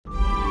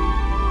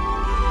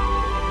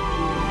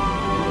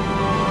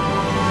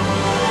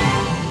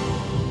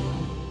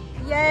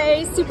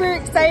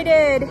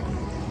excited.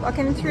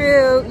 Walking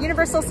through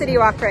Universal City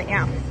Walk right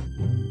now.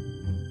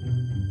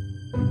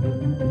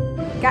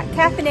 Got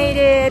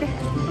caffeinated,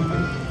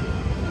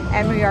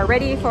 and we are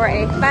ready for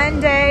a fun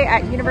day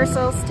at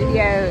Universal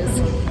Studios.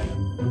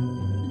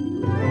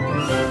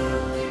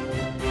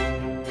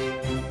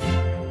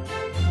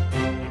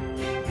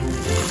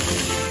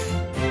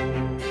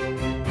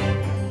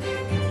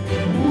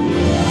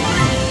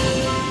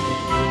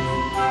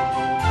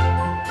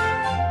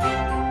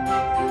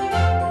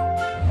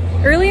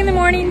 Early in the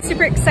morning,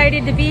 super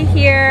excited to be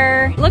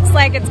here. Looks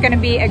like it's gonna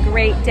be a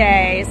great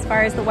day as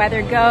far as the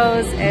weather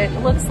goes. It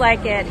looks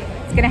like it's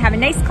gonna have a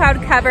nice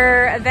cloud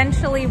cover,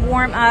 eventually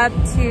warm up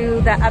to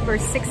the upper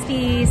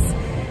 60s.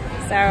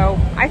 So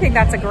I think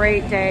that's a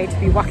great day to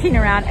be walking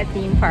around a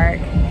theme park.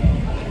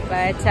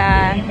 But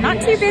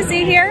not too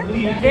busy here.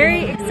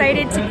 Very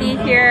excited to be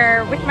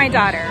here with my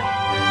daughter.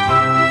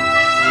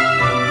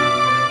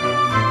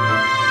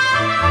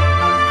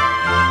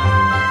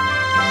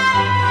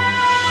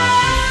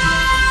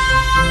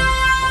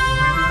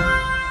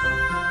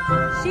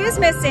 She is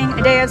missing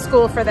a day of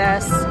school for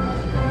this.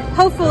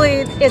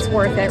 Hopefully it's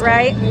worth it,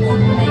 right?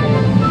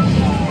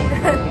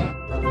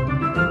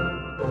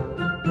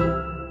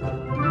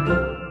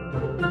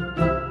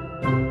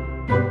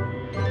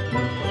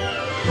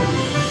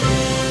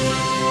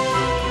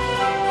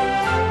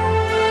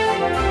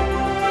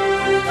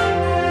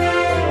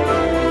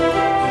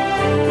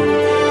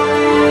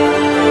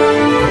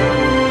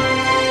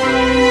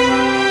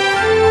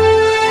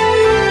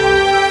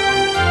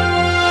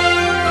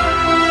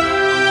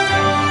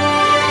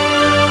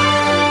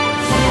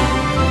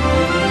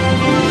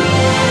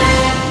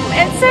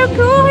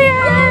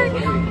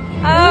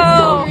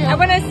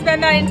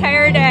 Spend that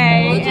entire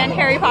day in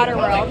Harry Potter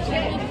World.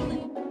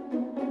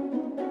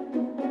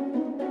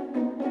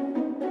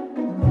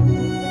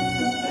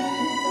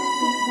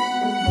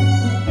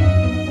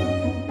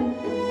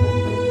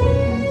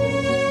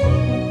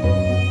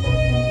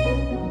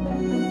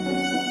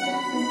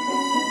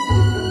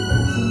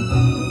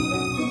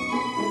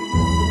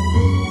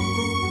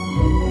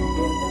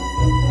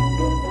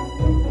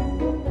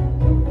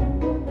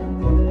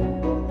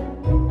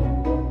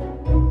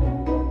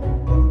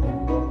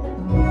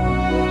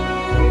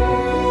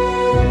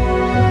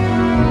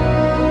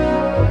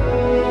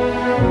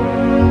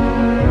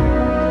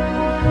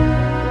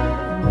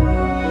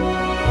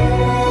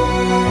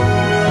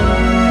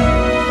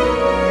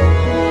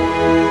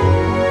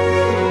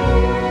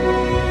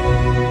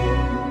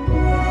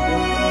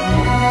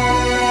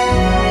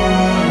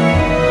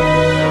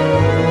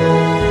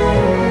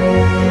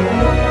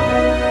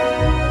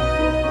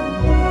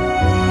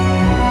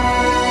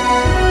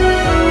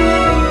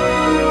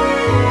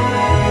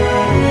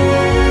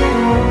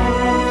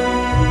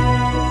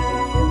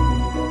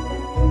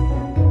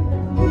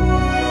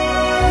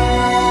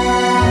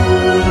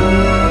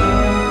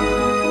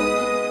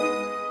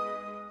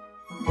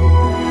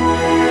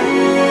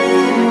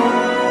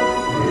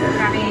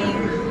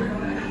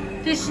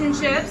 Fish and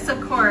chips, of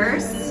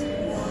course,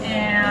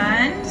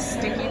 and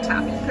sticky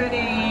toffee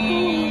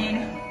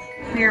pudding.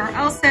 We are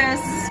also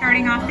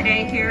starting off the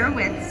day here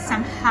with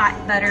some hot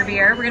butter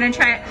beer. We're gonna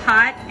try it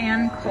hot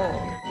and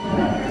cold.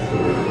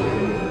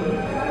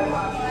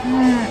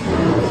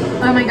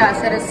 Oh my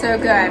gosh, that is so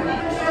good.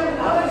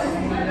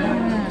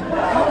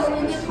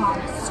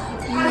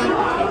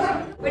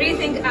 What do you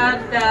think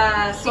of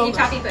the sticky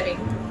toffee pudding?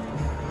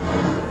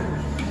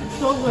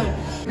 So good.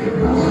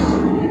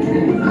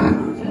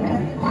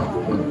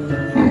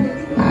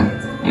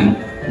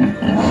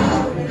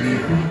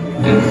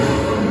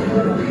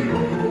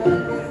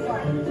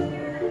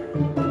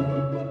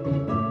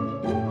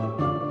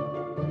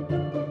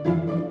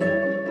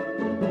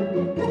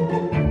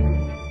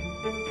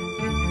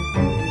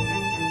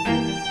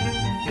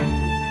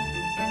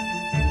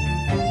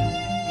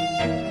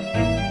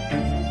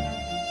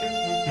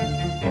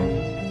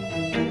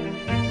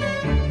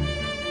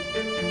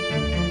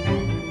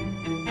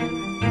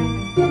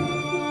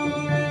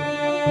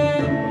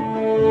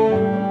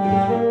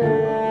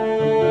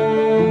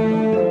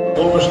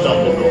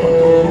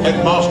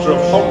 Headmaster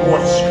of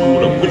Hogwarts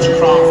School of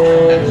Witchcraft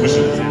and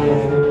Wizardry.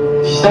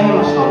 If you stay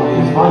much longer,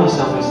 you'll find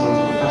yourself listening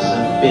to Professor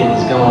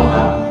Binns go on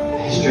about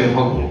the history of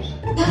Hogwarts.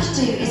 All you have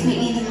to do is meet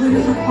me in the room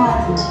of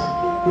requirement.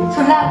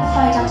 From there, we'll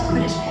fly down to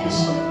Quidditch pitch.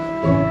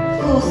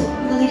 Of course,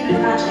 we'll lead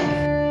with magic.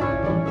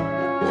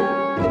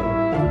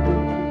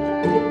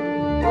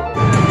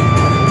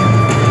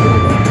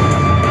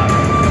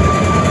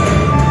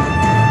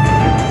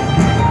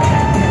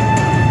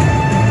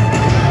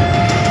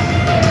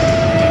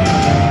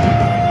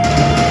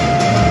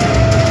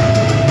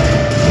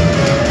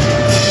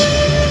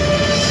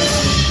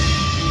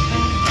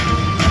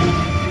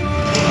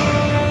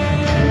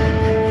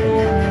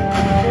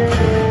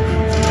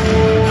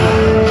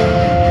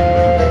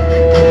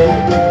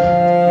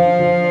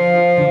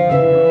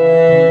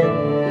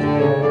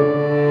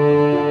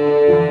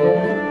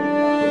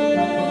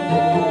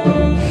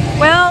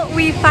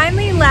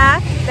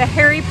 The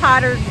Harry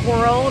Potter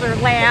world or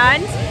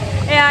land,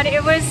 And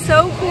it was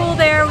so cool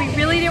there. We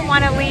really didn't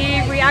want to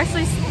leave. We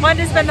actually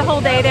wanted to spend the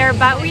whole day there,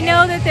 but we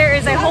know that there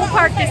is a whole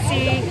park to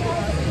see.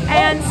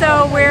 And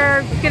so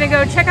we're gonna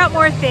go check out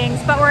more things,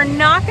 but we're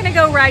not gonna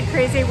go ride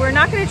crazy. We're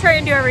not gonna try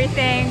and do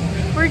everything.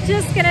 We're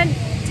just gonna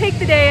take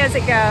the day as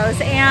it goes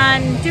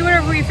and do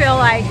whatever we feel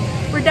like.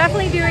 We're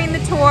definitely doing the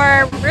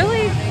tour,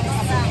 really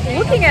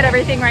looking at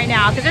everything right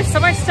now because there's so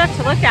much stuff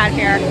to look at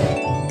here.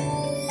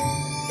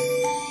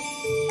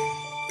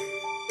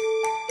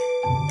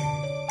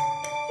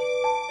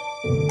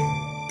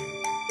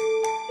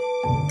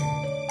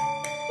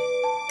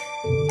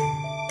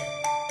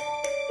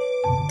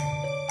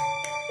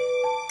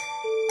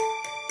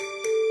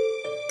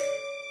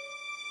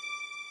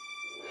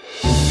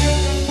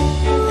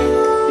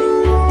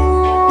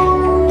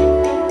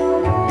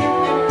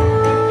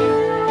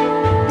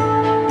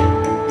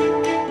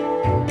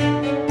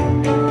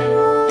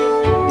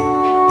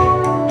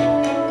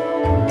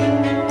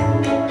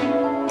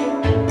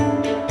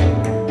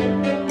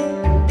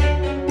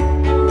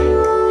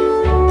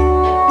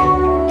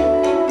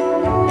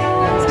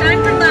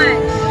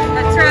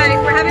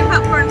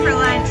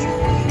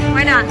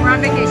 We're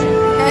on vacation.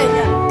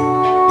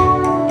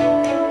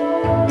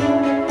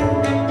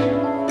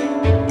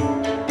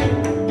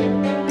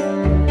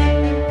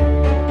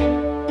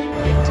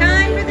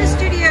 Time for the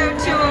studio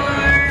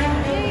tour.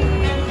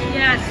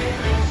 Yes,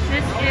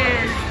 this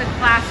is the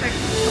classic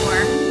tour.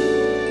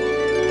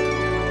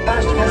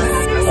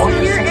 This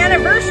is your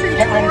anniversary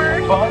Get ready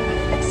tour. for fun,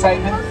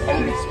 excitement,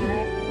 and an experience.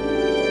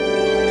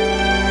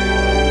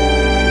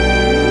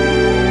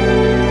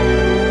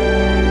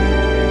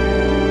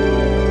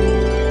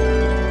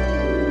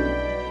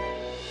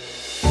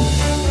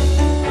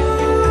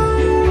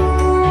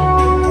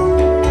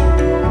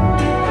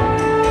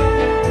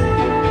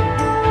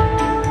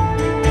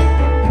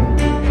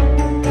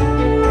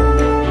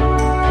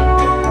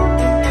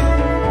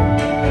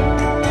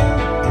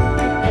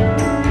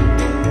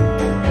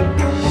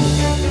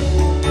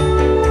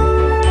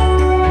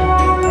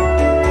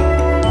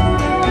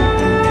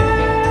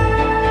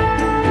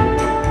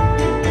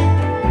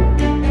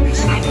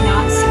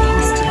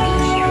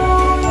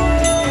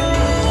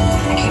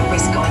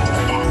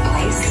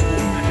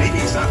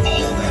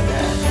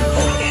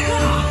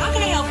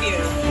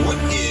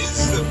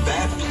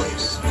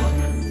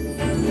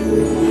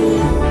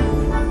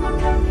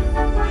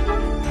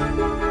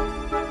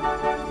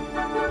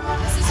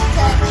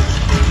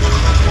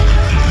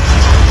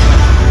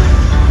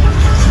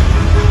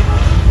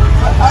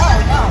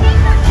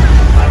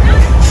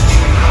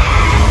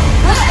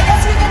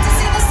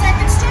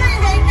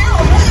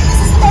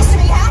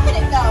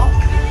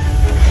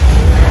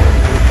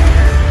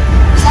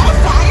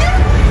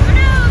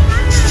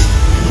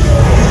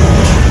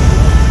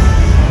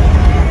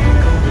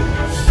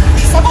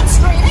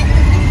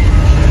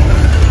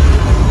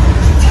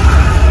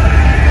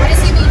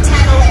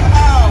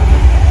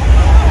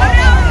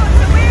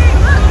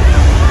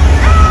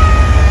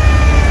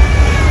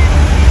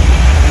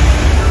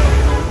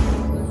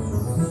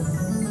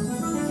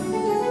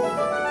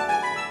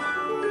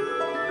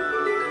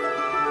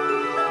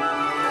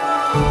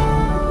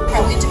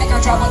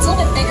 Droplets a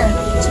little bit bigger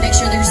to make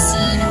sure they're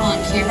seen on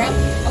camera.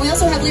 And we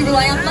also heavily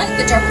rely on light.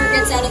 The darker it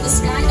gets out of the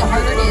sky, the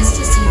harder it is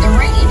to see the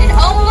rain. And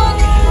oh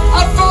look,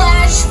 a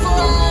flash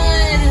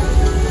flood!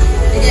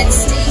 Again,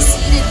 stay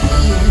seated,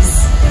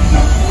 please.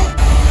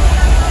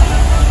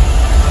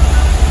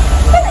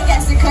 Well, I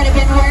guess it could have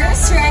been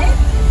worse, right?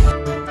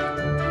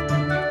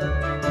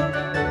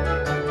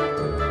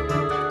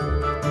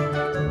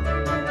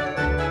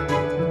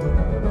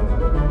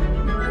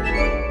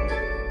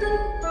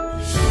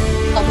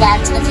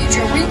 Back to the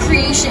Future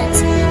recreations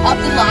of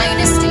the Lion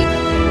Estate.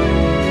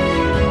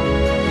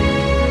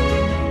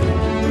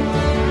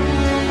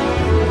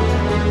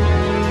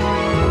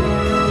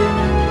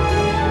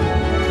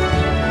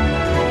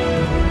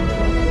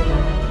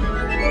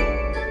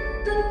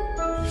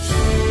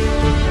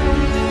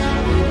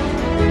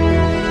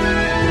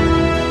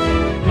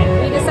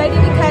 We decided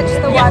to catch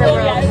the water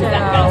world show.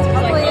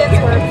 Hopefully it's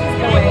worth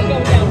the wait.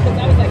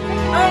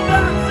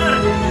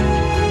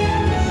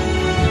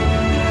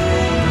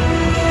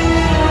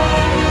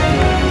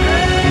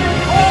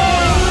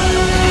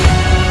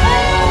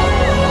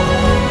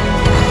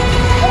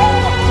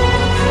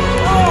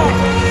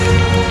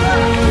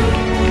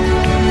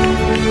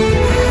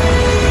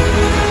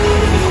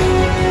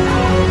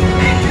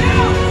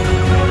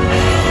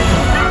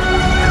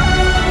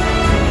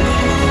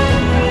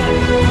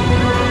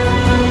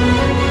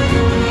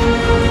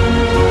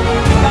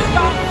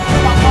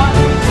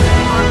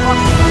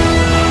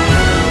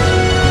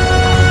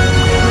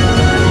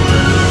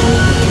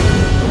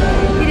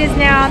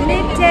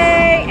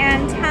 Midday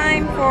and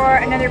time for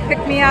another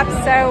pick-me-up.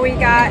 So we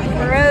got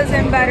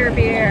frozen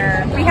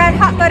butterbeer. We had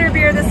hot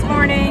butterbeer this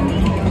morning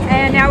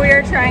and now we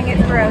are trying it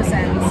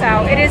frozen.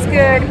 So it is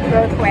good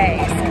both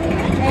ways.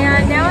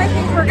 And now I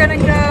think we're gonna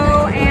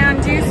go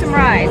and do some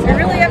rides. We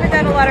really haven't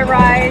done a lot of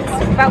rides,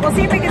 but we'll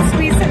see if we can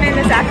squeeze some in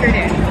this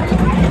afternoon.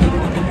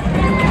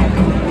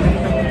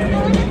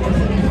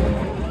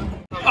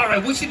 All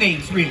right, what's your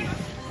names, really?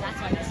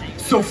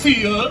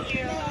 Sophia,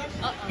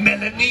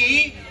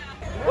 Melanie.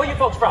 Where you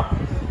folks from?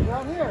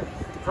 Around here.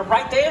 From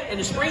right there in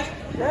the street?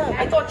 Yeah.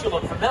 I thought you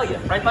looked familiar.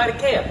 Right by the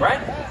cab, right?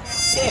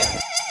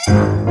 Yeah.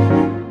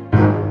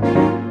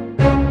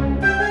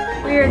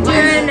 We are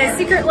doing the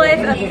Secret Life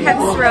of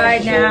Pets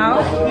ride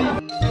now.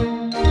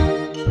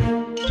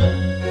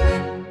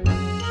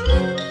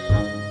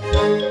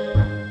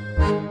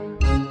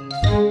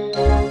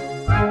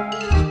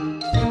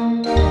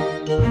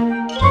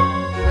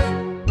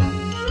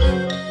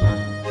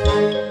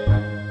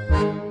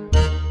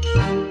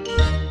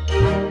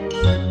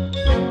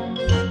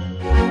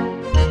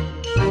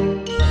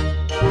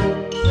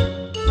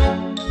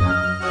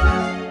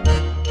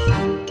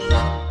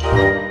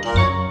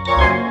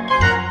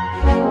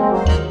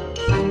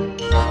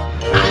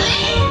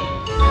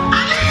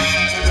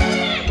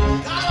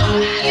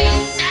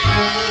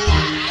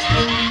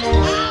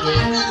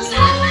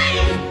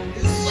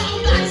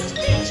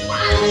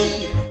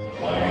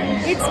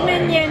 It's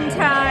Minion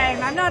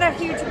time. I'm not a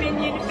huge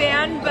Minion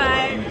fan,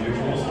 but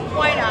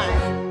why not?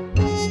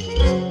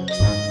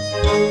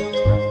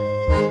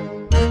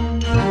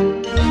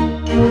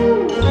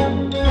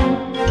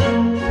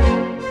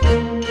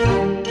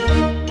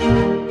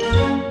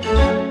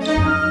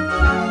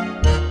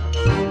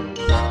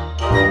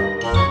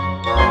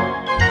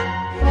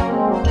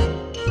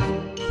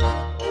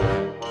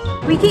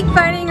 We keep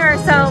finding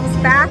ourselves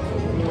back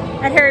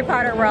at Harry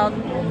Potter World.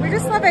 We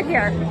just love it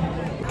here.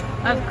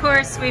 Of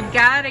course, we've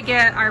got to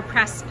get our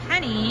pressed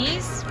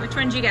pennies. Which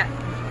one did you get?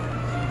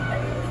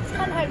 It's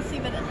kind of hard to see,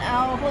 but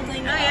now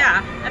holding. Oh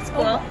yeah, that's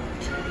cool.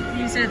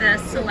 These are the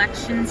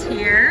selections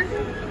here.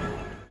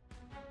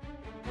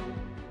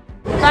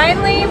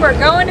 Finally, we're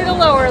going to the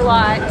lower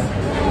lot.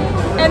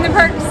 And the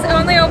park's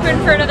only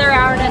open for another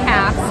hour and a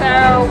half,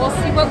 so we'll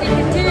see what we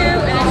can do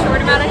in a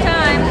short amount of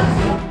time.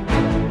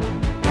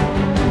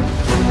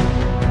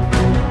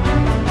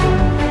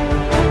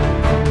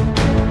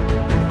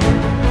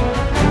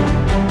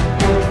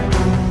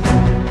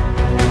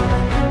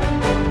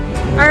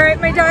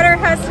 Alright, my daughter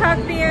has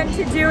talked me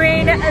into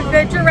doing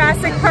the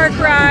Jurassic Park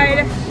ride.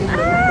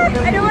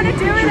 I don't want to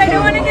do it, I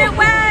don't want to get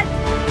wet.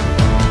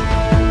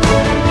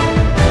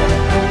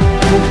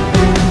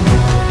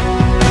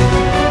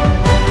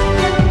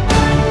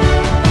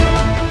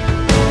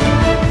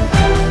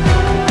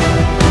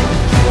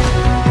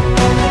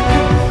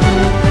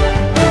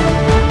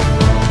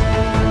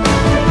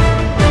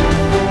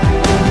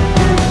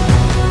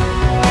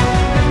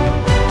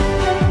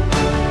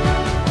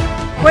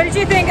 What did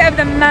you think of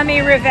the Mummy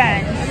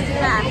Revenge?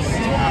 Fast.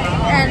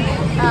 And it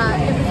was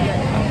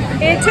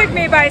good. It took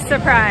me by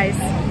surprise,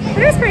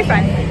 but it was pretty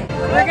fun.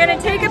 We're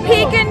gonna take a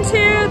peek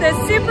into the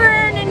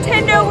Super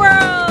Nintendo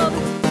world.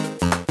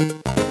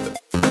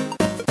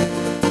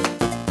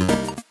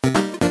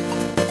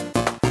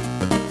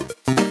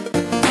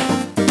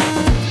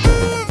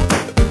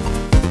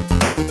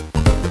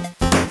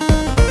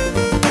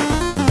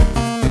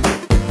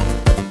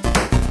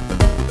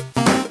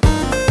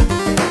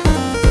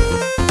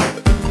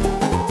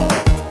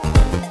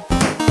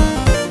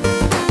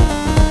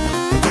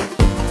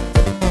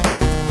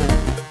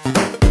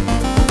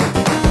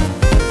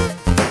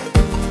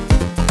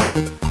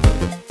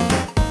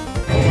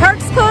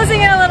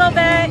 Closing in a little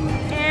bit,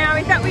 and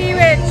we thought we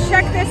would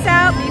check this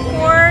out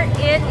before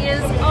it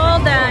is all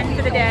done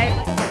for the day.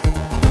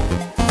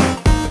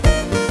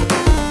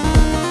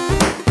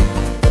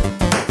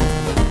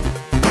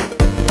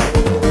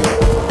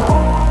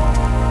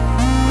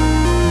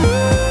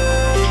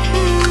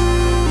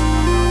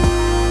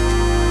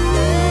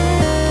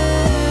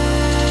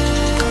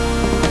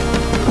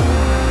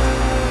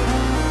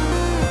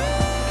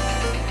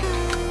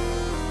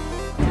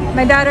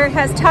 My daughter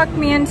has talked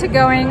me into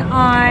going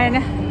on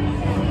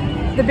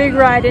the big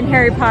ride in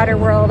Harry Potter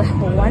World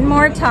one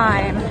more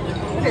time.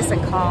 What is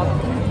it called? I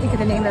can't think of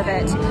the name of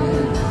it.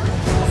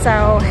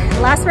 So,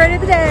 last ride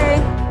of the day.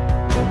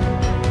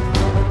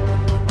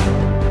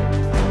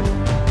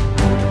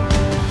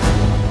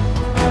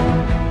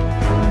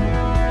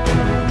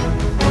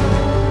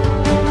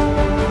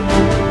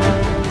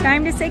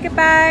 Time to say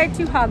goodbye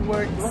to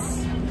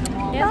Hogwarts.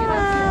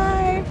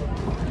 Bye.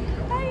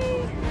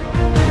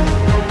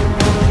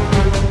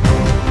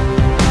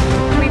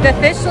 We've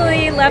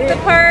officially left the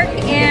park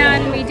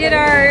and we did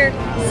our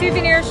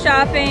souvenir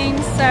shopping,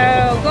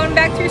 so going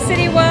back through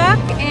City Walk,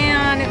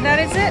 and that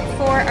is it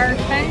for our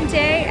fun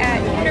day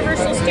at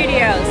Universal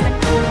Studios.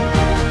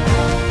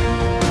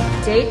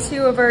 Day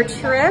 2 of our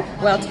trip.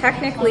 Well,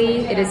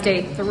 technically it is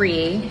day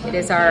 3. It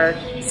is our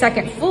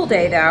second full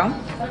day though.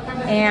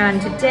 And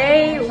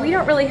today we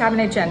don't really have an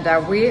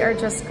agenda. We are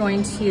just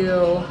going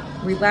to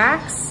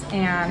relax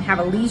and have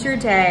a leisure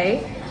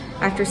day.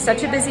 After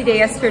such a busy day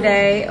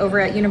yesterday over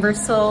at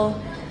Universal,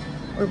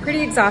 we're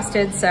pretty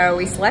exhausted, so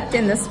we slept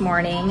in this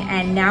morning,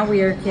 and now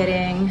we are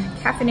getting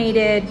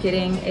caffeinated,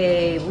 getting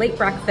a late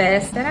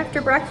breakfast. Then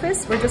after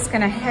breakfast, we're just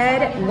gonna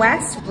head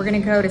west. We're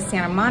gonna go to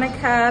Santa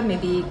Monica,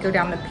 maybe go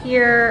down the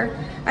pier,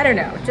 I don't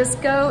know,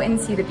 just go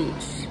and see the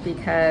beach,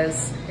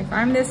 because if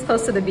I'm this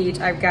close to the beach,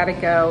 I've got to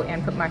go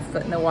and put my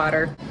foot in the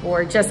water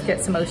or just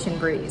get some ocean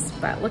breeze.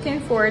 But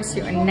looking forward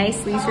to a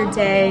nice leisure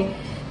day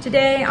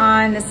today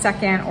on the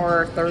second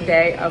or third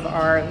day of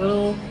our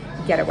little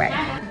getaway.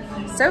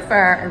 So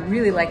far, I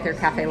really like their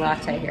cafe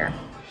latte here.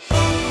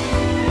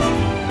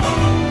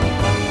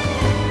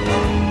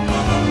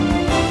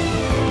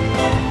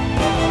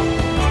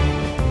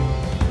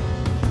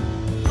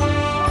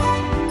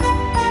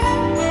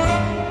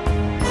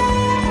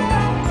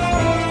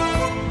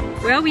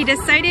 Well, we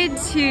decided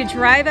to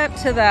drive up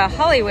to the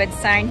Hollywood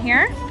sign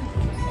here.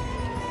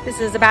 This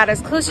is about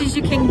as close as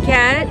you can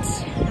get.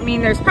 I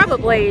mean, there's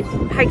probably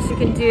hikes you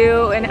can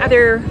do and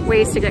other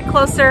ways to get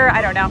closer,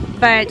 I don't know.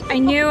 But I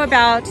knew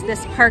about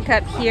this park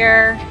up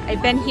here.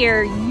 I've been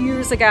here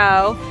years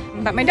ago,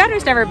 but my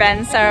daughter's never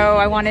been, so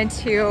I wanted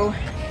to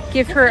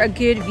give her a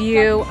good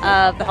view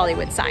of the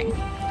Hollywood sign.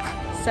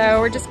 So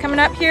we're just coming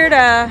up here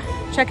to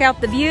check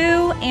out the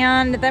view,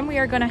 and then we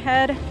are gonna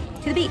head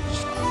to the beach.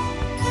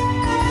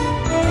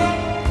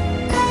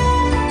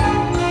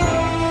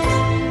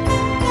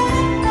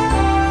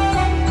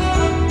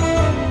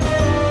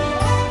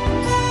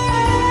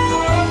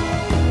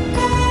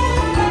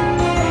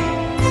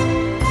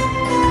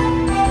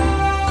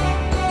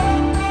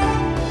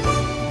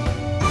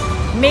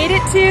 Made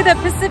it to the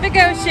Pacific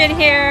Ocean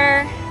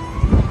here.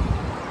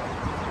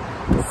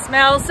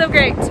 Smells so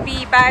great to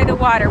be by the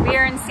water. We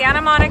are in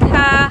Santa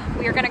Monica.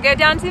 We are gonna go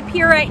down to the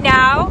pier right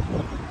now.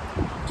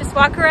 Just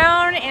walk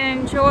around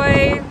and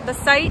enjoy the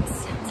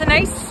sights. It's a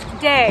nice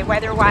day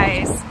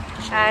weather-wise.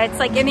 It's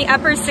like in the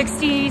upper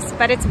 60s,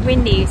 but it's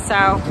windy,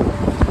 so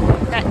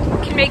that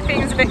can make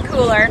things a bit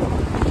cooler.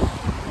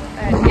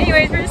 But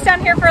anyways, we're just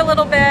down here for a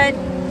little bit,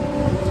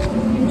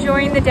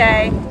 enjoying the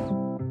day.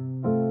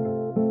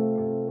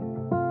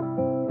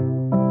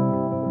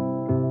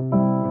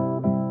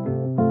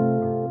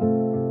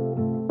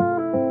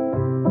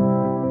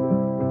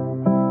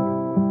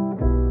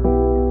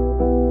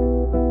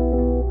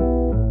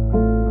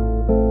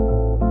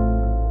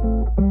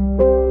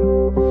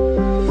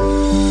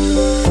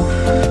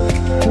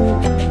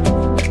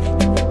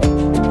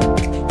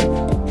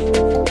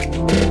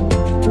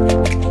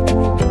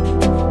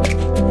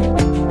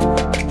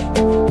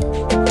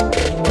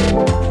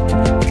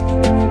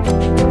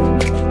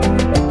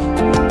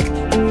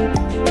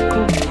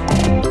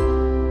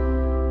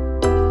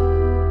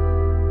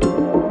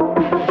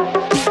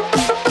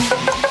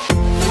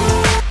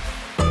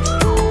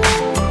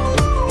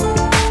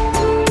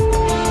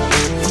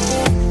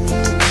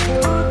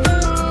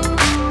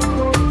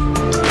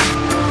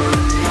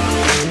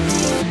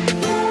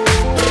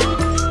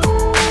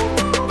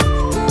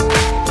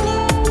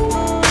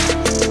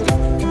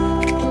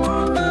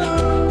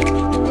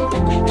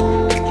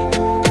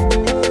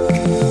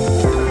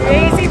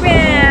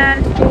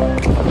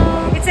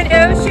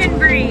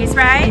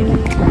 Right?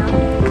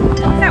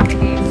 That would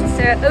be just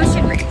an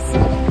ocean breeze.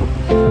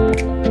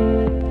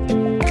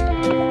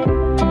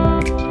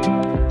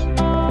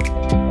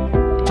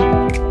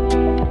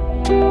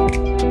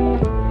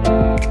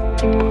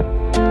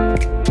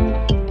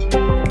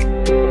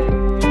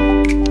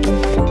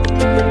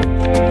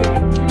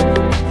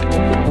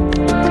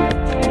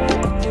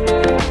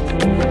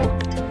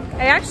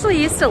 I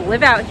actually used to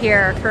live out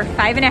here for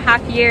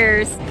 5.5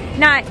 years,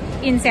 not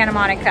in Santa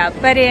Monica,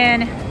 but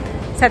in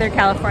Southern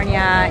California,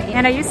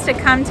 and I used to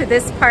come to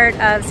this part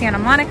of Santa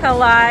Monica a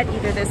lot,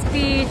 either this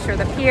beach or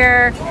the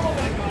pier.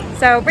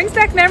 So it brings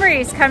back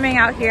memories coming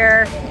out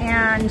here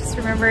and just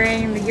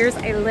remembering the years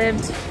I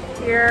lived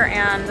here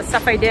and the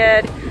stuff I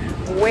did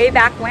way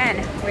back when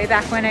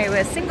I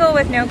was single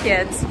with no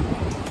kids.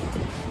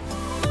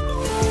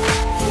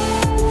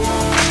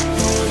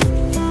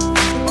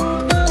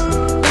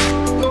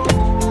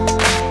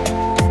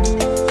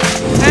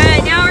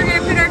 Alright, now we're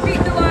gonna put our feet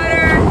in the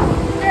water.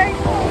 Very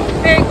cold.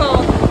 Very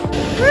cold.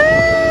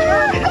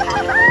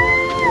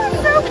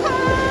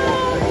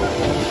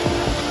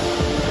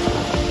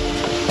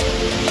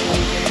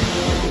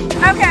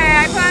 Okay,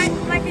 I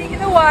put my feet in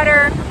the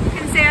water. You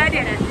can say I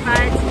didn't,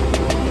 but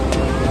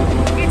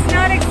it's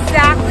not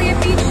exactly a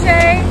beach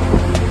day.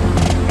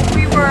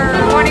 We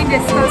were wanting to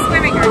go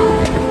swimming or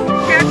something.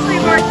 We actually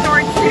more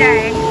shorts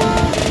today.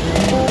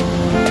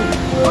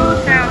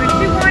 So if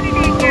you wanted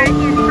to get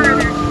in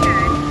further, you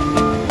could.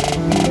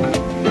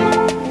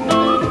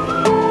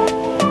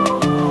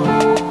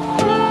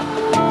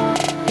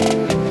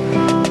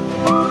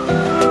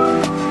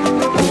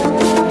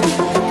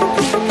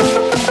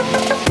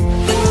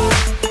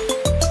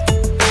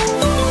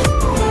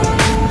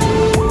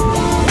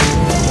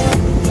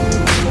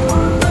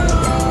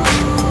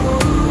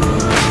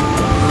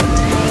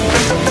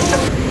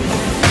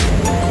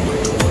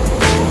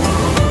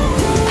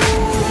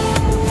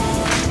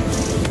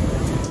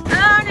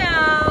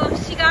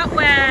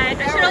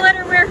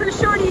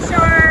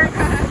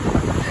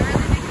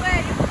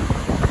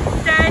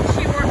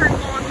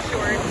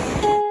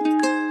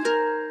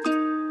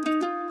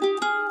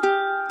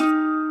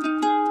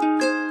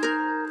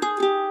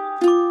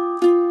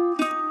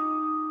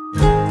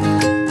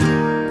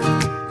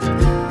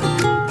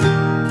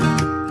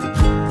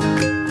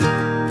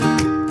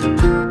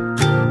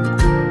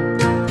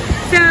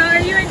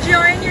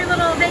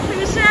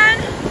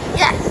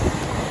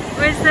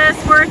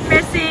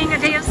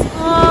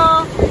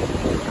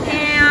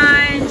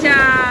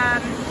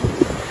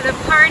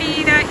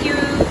 party that you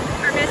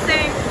are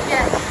missing?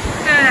 Yes.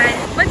 Good.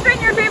 What's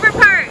been your favorite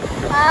part?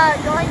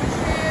 Going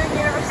to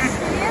Universal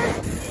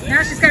Studios.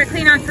 Now she's got to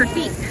clean off her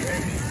feet.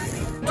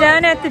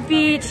 Done at the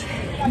beach.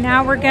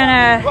 Now we're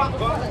gonna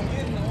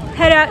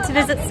head out to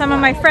visit some of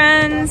my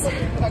friends,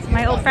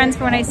 my old friends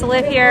from when I used to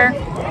live here.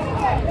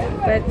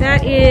 But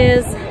that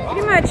is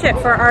pretty much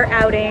it for our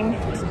outing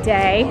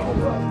today.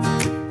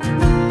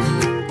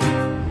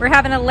 We're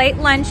having a late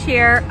lunch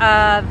here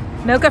of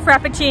mocha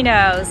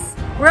frappuccinos.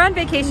 We're on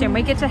vacation.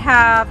 We get to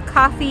have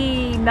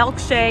coffee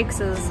milkshakes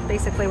is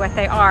basically what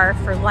they are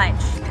for lunch.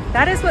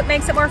 That is what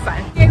makes it more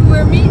fun. Okay,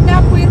 we're meeting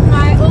up with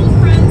my old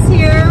friends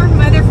here.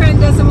 My other friend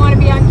doesn't want to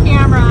be on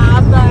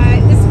camera,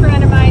 but this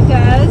friend of mine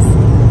does.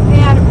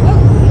 And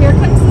oh, here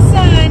comes the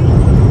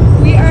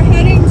sun. We are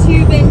heading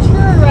to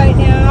Ventura right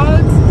now.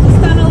 It's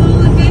just on a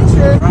little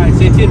adventure. All right,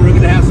 stay tuned. We're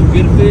going to have some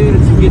good food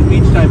and some good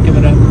beach time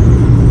coming up.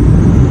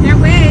 Can't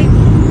wait.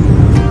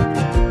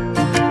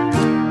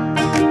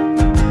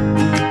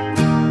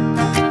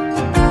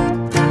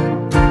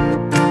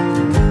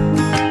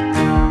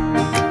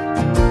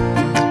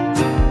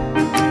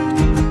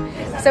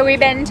 So we've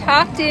been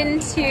talked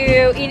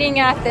into eating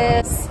at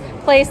this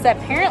place that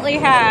apparently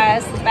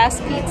has the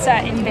best pizza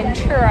in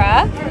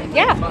Ventura.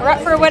 Yeah, we're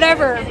up for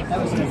whatever.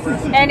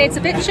 And it's a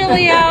bit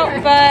chilly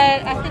out,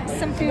 but I think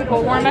some food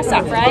will warm us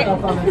up, right?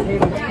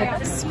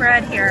 The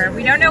spread here.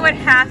 We don't know what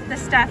half the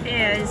stuff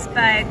is,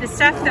 but the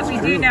stuff that we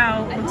do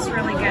know looks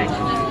really good.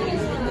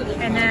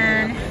 And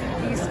then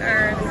these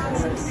are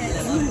the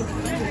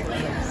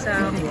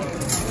so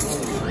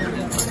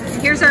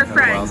here's our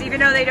friends, even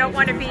though they don't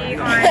want to be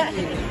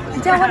on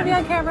Don't want to be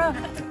on camera.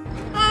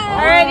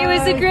 All right, it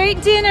was a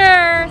great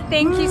dinner.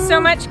 Thank you so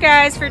much,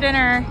 guys, for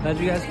dinner. Glad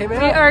you guys came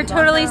out. We are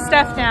totally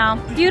stuffed now.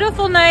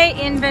 Beautiful night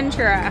in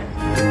Ventura.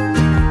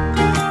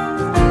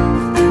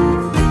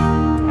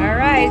 All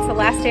right, it's the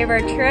last day of our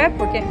trip.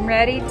 We're getting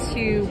ready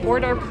to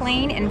board our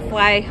plane and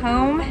fly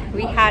home.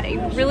 We had a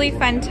really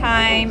fun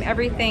time.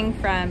 Everything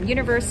from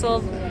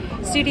Universal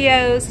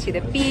Studios to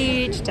the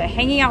beach to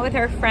hanging out with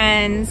our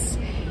friends.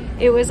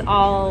 It was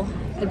all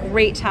a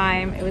great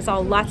time. It was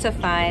all lots of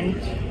fun,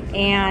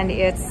 and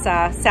it's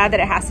sad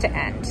that it has to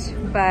end,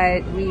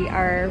 but we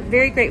are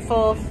very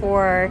grateful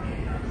for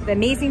the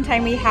amazing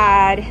time we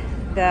had,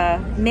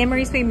 the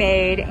memories we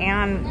made,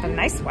 and the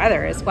nice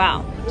weather as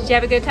well. Did you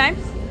have a good time?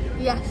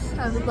 Yes,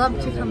 I would love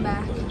to come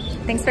back.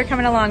 Thanks for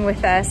coming along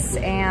with us,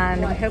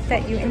 and we hope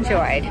that you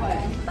enjoyed.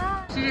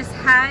 Bye. She just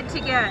had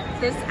to get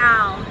this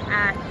owl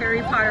at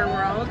Harry Potter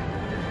World.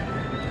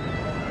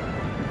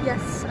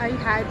 Yes, I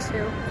had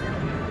to.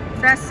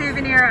 Best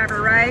souvenir ever,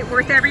 right?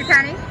 Worth every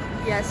penny?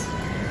 Yes.